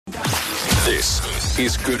This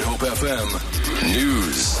is Good Hope FM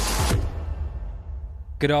News.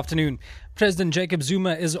 Good afternoon. President Jacob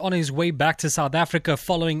Zuma is on his way back to South Africa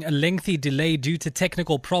following a lengthy delay due to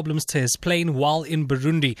technical problems to his plane while in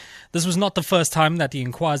Burundi. This was not the first time that the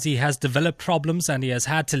Inkwazi has developed problems, and he has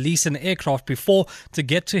had to lease an aircraft before to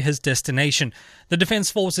get to his destination. The Defence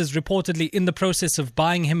Force is reportedly in the process of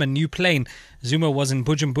buying him a new plane. Zuma was in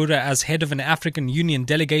Bujumbura as head of an African Union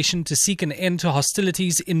delegation to seek an end to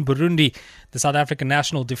hostilities in Burundi. The South African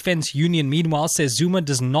National Defence Union, meanwhile, says Zuma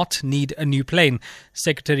does not need a new plane.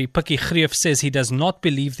 Secretary Pikkie Greef says he does not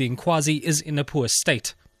believe the Inkwazi is in a poor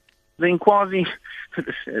state. The Inkwazi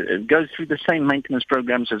goes through the same maintenance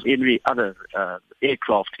programs as every other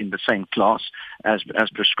aircraft in the same class as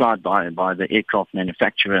prescribed by the aircraft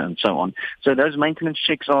manufacturer and so on. So those maintenance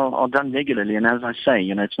checks are done regularly. And as I say,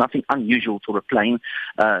 it's nothing unusual for a plane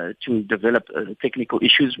to develop technical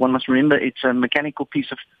issues. One must remember it's a mechanical piece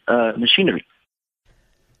of machinery.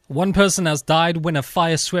 One person has died when a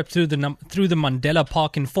fire swept through the Mandela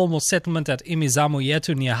Park informal settlement at Imizamo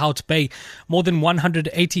Yetu near Hout Bay. More than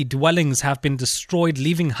 180 dwellings have been destroyed,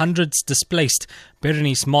 leaving hundreds displaced.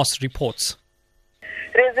 Berenice Moss reports.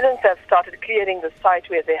 Residents have started clearing the site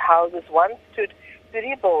where their houses once stood to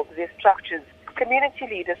rebuild their structures. Community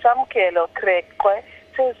leader Samkelo Krekwe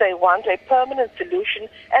says they want a permanent solution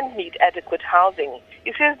and need adequate housing.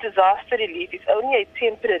 He says disaster relief is only a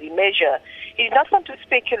temporary measure. He does not want to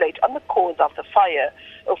speculate on the cause of the fire.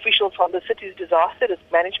 Officials from the city's disaster risk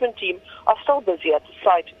management team are still busy at the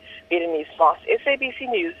site. Berenice Moss, SABC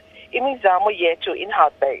News, Imizamo Yetu in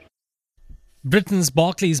Hout Bay. Britain's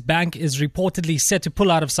Barclays Bank is reportedly set to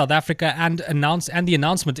pull out of South Africa and the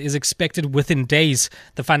announcement is expected within days.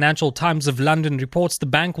 The Financial Times of London reports the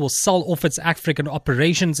bank will sell off its African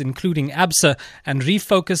operations, including ABSA, and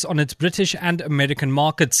refocus on its British and American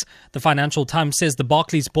markets. The Financial Times says the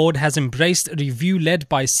Barclays board has embraced a review led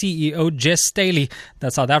by CEO Jess Staley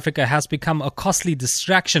that South Africa has become a costly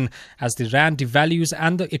distraction as the rand devalues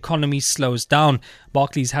and the economy slows down.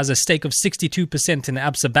 Barclays has a stake of 62% in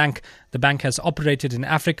ABSA Bank. The bank has operated in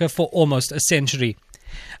Africa for almost a century.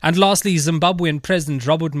 And lastly, Zimbabwean President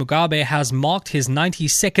Robert Mugabe has marked his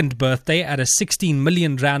 92nd birthday at a 16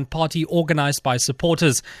 million rand party organized by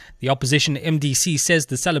supporters. The opposition MDC says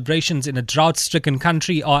the celebrations in a drought-stricken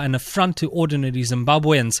country are an affront to ordinary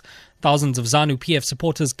Zimbabweans. Thousands of ZANU-PF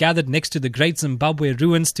supporters gathered next to the Great Zimbabwe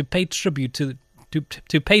ruins to pay tribute to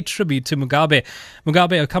Mugabe.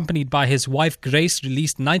 Mugabe, accompanied by his wife Grace,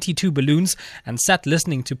 released 92 balloons and sat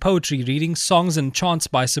listening to poetry readings, songs and chants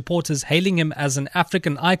by supporters hailing him as an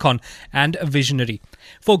African icon and a visionary.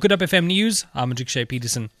 For Good Up FM News, I'm Jacob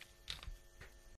Peterson.